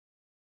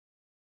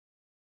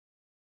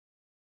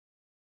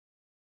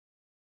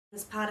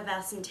As part of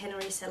our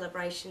centenary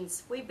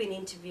celebrations, we've been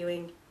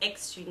interviewing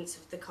ex-students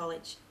of the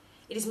college.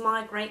 It is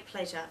my great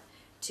pleasure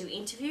to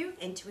interview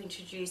and to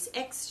introduce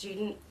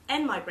ex-student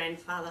and my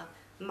grandfather,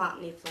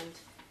 Martin Iffland.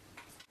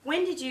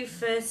 When did you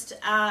first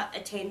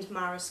attend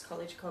Marist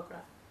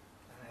Kogarah?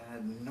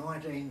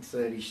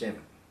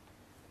 1937,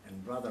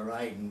 and Brother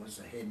Aidan was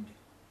the head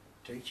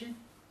teacher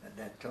at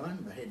that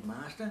time, the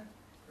headmaster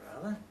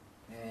rather,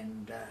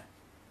 and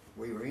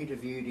we were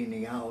interviewed in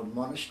the old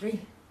monastery,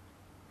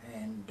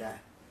 and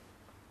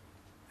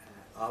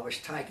I was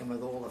taken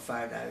with all the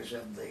photos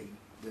of the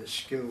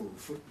school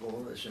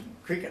footballers and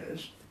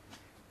cricketers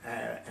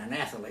and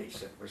athletes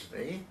that was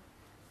there,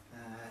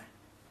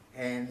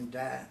 and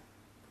at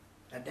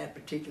that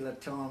particular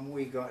time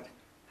we got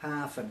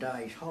half a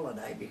day's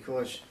holiday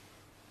because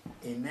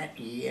in that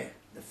year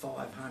the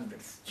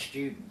 500th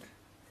student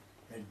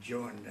had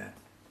joined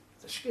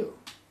the school.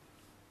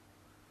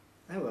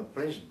 They were a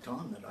pleasant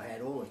time that I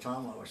had all the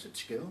time I was at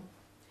school.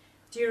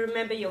 Do you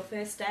remember your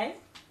first day?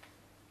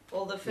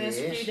 Or the first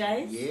few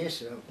days?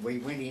 Yes, we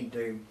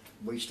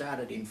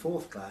started in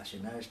 4th class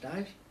in those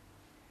days,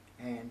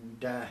 and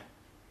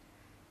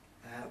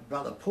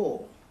Brother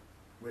Paul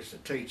was the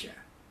teacher,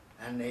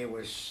 and there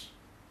was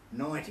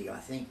 90 I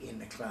think in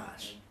the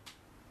class.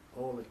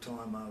 All the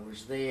time I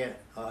was there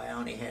I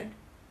only had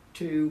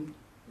 2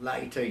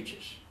 lay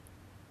teachers.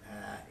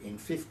 In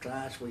 5th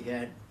class we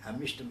had a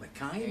Mr.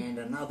 McCain, and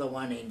another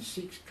one in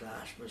 6th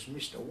class was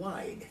Mr.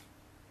 Wade.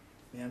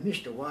 Now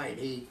Mr. Wade,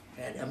 he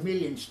had a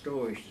million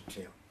stories to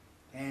tell,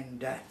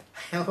 and I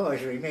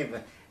always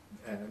remember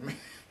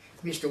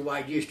Mr.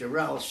 Wade used to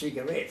roll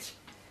cigarettes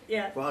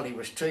while he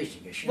was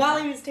teaching us.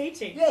 While he was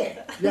teaching?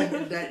 Yeah,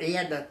 he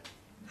had that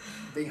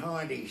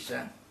behind his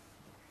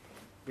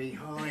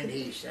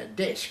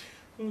desk.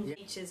 Yeah.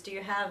 Teachers, do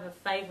you have a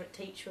favourite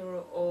teacher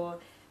or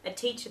a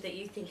teacher that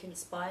you think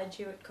inspired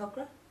you at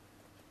Kogarah?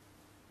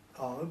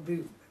 Oh,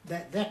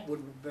 that would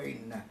have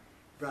been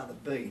Brother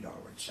Bede, I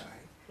would say.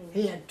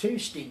 He had 2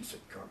 stints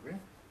at Kogarah,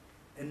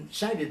 and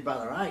so did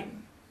Brother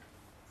Aidan.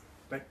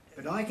 But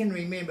I can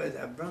remember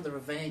that Brother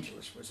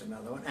Evangelist was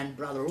another one, and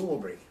Brother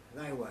Aubrey.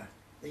 They were,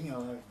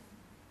 I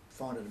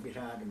find it a bit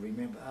hard to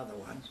remember other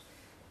ones,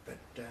 but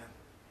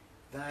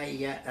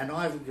and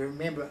I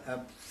remember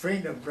a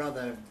friend of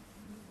Brother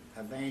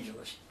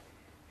Evangelist.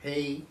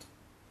 He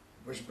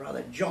was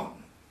Brother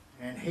John,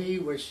 and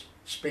he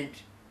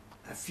spent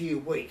a few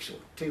weeks, or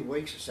 2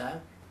 weeks or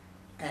so,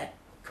 at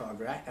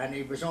Kogarah, and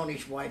he was on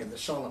his way to the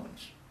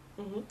Solomons.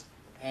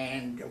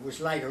 And it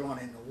was later on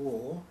in the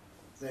war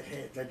that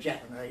the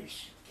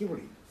Japanese killed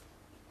him.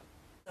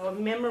 So a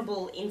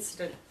memorable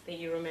incident that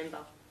you remember?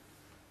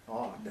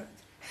 Oh,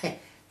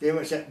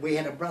 we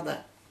had a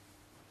Brother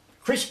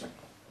Crispin,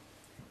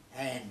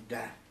 and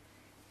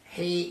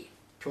he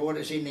taught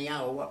us in the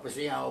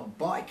old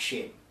bike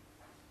shed,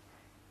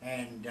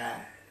 and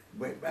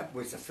that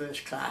was the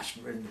first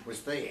classroom that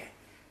was there,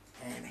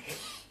 and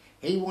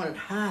he wanted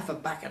half a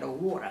bucket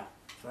of water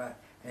for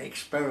an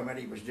experiment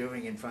he was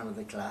doing in front of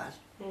the class.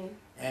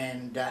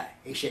 And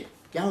he said,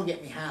 "Go and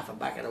get me half a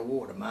bucket of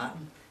water,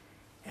 Martin."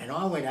 And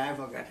I went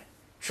over,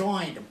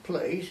 trying to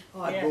please,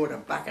 I brought a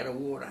bucket of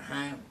water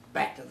home,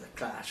 back to the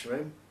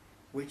classroom,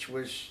 which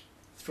was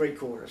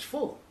 3/4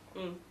 full.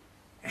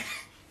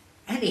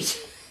 And he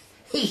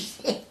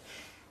said,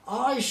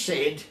 I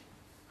said,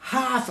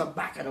 half a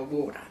bucket of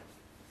water.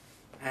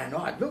 And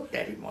I looked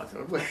at him, I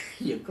thought, well,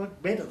 you've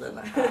got better than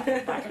a half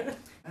a bucket.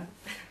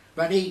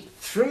 But he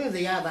threw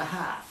the other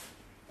half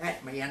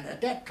at me, and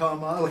at that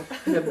time I was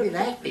a bit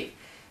active,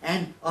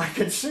 and I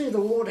could see the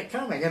water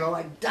coming, and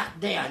I ducked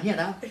down,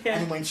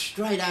 and went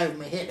straight over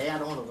my head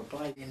out onto the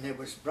plate. And there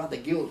was Brother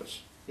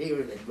Gilders. He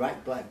was a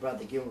great bloke,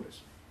 Brother Gilders.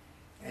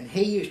 And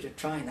he used to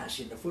train us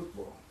in the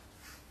football.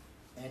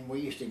 And we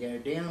used to go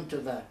down to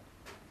the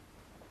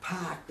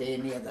park there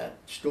near the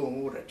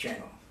stormwater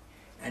channel.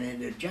 And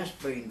it had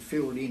just been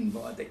filled in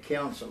by the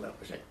council. It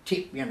was a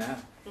tip, and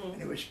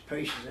there was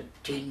pieces of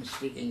tin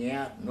sticking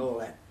out and all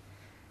that.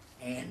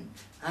 And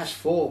us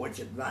forwards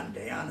would run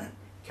down and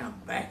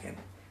come back,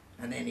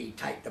 and then he'd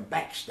take the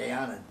backs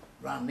down and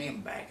run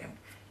them back. And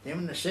then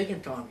when the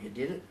second time you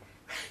did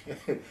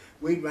it,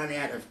 we'd run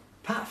out of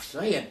puffs,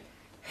 see, and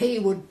he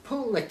would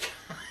pull the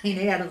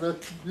cane out of the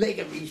leg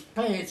of his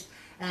pants,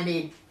 and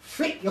he'd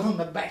flick you on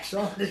the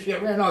backside as you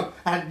ran off,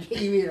 and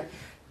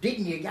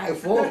didn't you go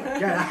forward?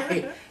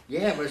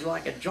 Yeah, it was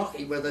like a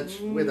jockey with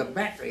a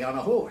battery on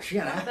a horse,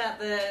 How about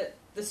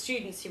the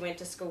students you went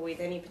to school with?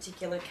 Any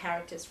particular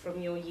characters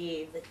from your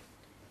year that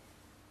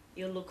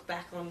you look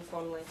back on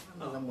fondly?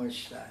 One of them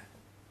was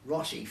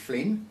Rossi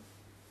Flynn,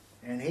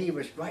 and he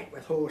was great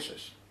with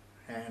horses.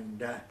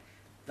 And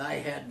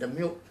they had the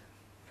milk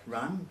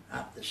run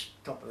up the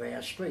top of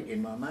our street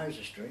in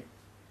Mimosa Street.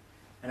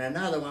 And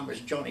another one was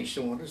Johnny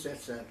Saunders,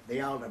 that's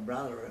the older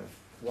brother of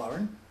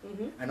Warren.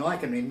 And I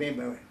can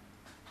remember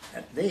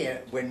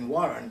there when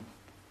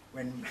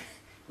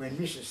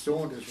Mrs.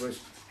 Saunders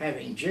was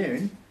having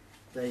June,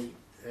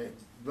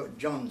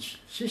 John's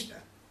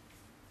sister,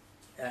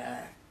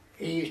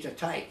 he used to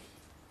take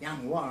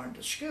young Warren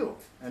to school.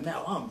 And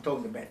now I'm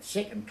talking about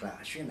second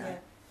class, you know. Yeah.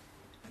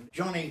 And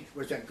Johnny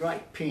was a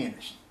great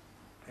pianist.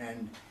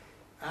 And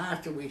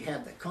after we'd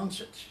have the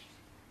concerts,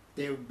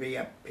 there would be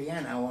a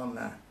piano on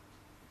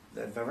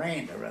the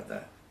veranda of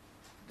the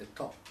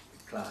top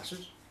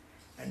classes,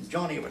 and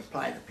Johnny would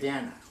play the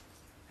piano,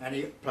 and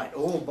he played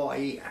all by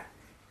ear.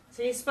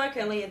 So you spoke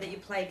earlier that you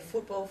played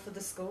football for the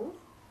school?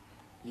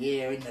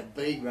 Yeah, in the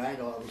B grade,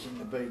 I was in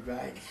the B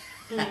grade.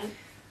 Mm-hmm.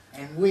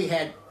 And we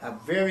had a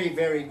very,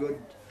 very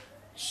good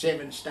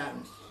seven-star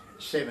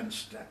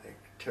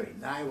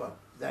team. I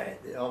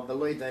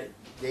believe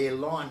their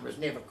line was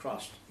never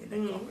crossed in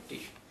the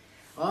competition.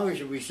 I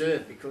was a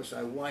reserve because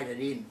I weighed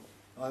in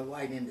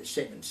the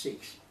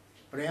 7-6.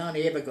 But I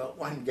only ever got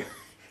one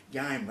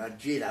game, but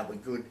gee, they were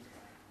good.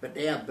 But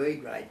our B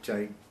grade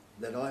team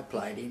that I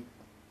played in,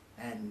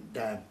 and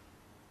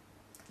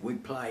we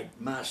played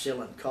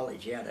Marcellin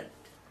College out at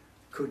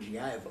Coogee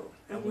Oval,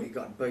 and we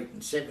got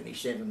beaten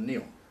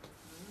 77-0.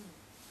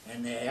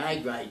 And our A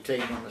grade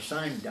team on the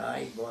same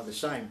day by the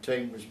same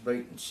team was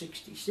beaten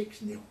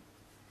 66-0.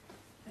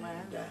 Wow.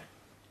 And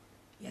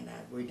you know,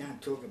 we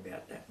don't talk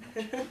about that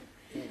much.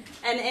 Yeah.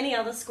 And any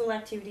other school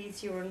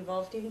activities you were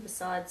involved in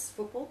besides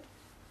football?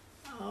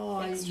 Oh,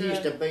 I Extra.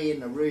 used to be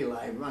in the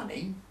relay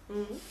running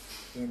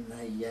Mm-hmm. in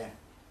the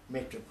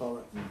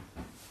metropolitan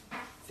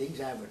things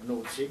over at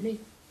North Sydney.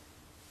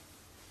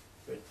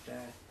 But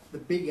the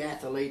big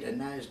athlete in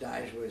those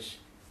days was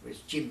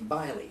Jim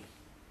Bailey,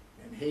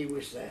 and he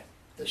was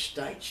the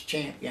state's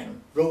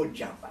champion broad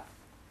jumper.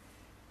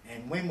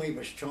 And when we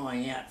was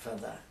trying out for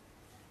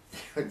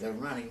the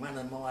running, one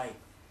of my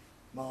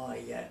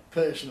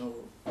personal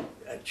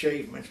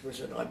achievements was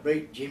that I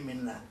beat Jim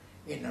in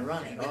the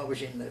running. I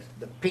was in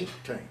the pink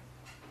team,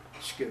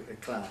 scooter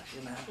class,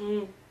 you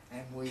know.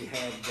 And we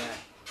had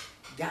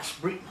Gus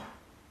Britton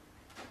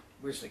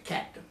was the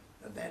captain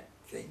of that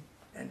thing,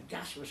 and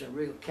Gus was a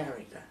real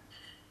character.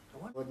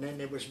 And then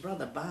there was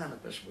Brother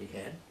Barnabas we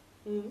had,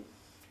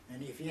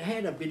 and if you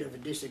had a bit of a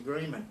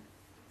disagreement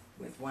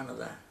with one of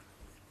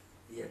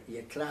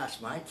your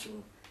classmates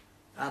or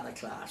other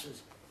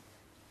classes,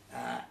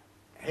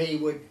 he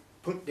would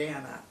put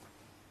down a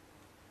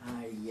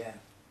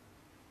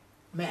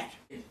mat.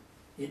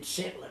 He'd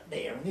settle it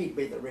there, and he'd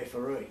be the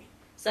referee.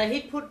 So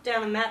he'd put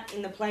down a mat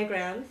in the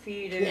playground for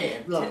you to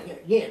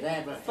to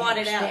have a fight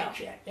it out.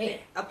 Yeah.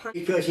 A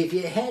Because if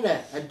you had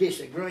a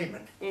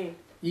disagreement, you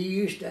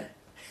used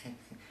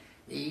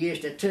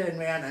to turn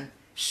around and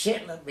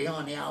settle it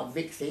behind the old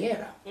Vic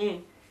Theatre,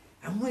 and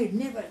we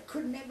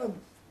could never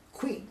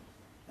quit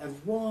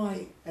of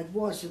why it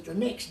was that the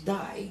next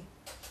day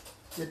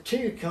the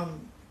two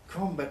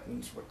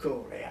combatants were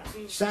called out.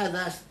 So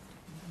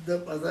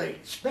the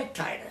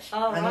spectators,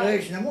 and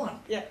losing them on.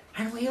 Yeah.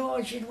 And we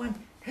always said,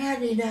 how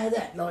do you know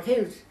that? Like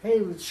he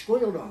was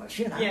squealed on us,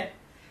 you know. Yeah.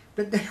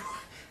 But then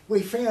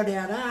we found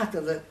out after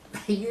that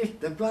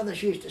the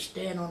brothers used to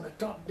stand on the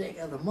top deck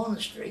of the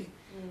monastery,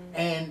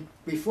 and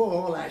before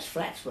all those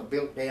flats were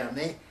built down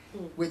there,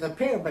 with a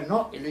pair of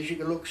binoculars you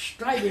could look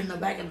straight in the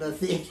back of the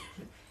theatre.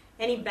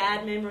 Any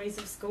bad memories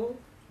of school?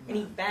 No.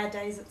 Any bad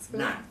days at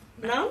school?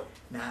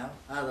 No,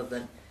 other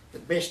than the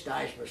best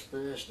days was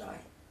Thursday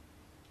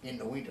in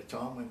the winter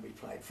time when we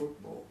played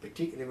football,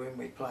 particularly when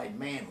we played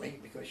Manly,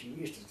 because you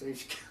used to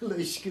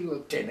leave school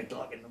at 10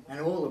 o'clock in the morning.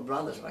 And all the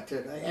brothers, I tell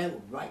you, they were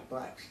great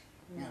blokes,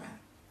 you know.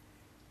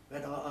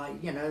 But I,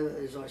 you know,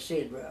 as I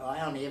said,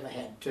 I only ever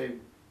had two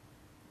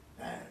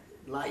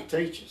lay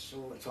teachers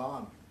all the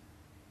time.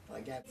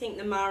 I think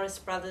the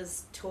Marist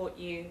brothers taught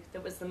you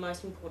that was the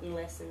most important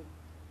lesson?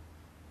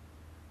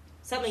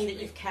 Something that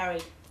you've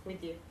carried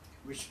with you?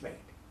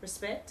 Respect.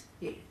 Respect?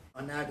 Yeah.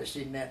 I noticed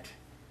in that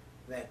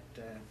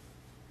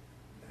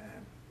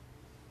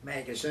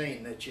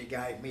magazine that you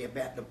gave me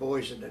about the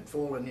boys that had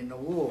fallen in the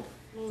war,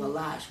 the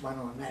last one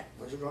on that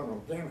was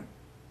Ronald Derrin.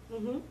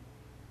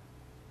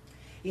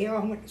 Yeah,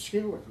 I went to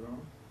school with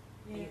Ronald.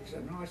 Yeah. He was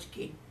a nice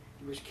kid.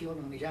 He was killed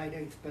on his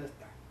 18th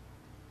birthday.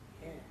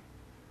 Yeah.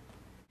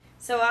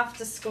 So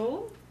after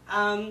school,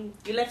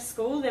 you left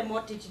school, then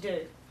what did you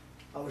do?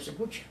 I was a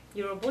butcher.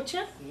 You were a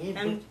butcher? Yeah.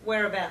 And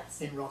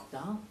whereabouts? In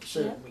Rockdale.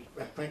 Served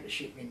my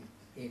apprenticeship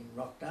in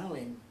Rockdale,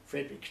 in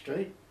Frederick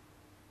Street.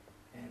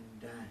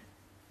 And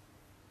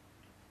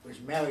was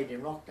married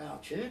in Rockdale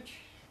Church.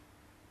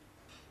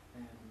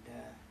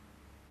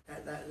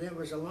 And there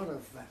was a lot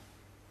of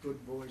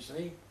good boys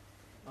there.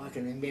 I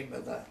can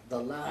remember the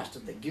last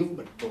of the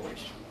Gilbert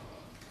boys.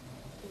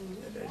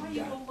 Why are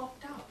you all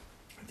locked up?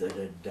 That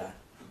had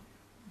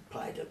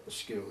played at the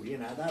school. You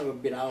know, they were a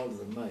bit older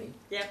than me.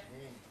 Yep.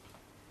 Yeah.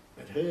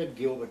 But Herb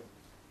Gilbert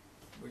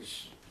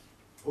was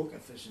hooker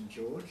for St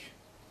George,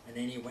 and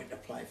then he went to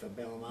play for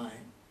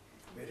Balmain.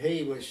 But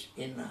he was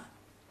in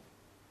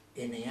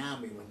the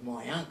army with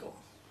my uncle,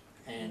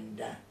 and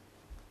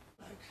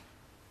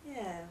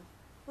yeah.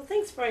 Well,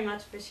 thanks very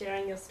much for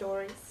sharing your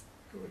stories.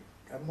 Good.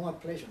 My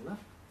pleasure, love.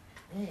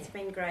 Yeah. It's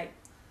been great.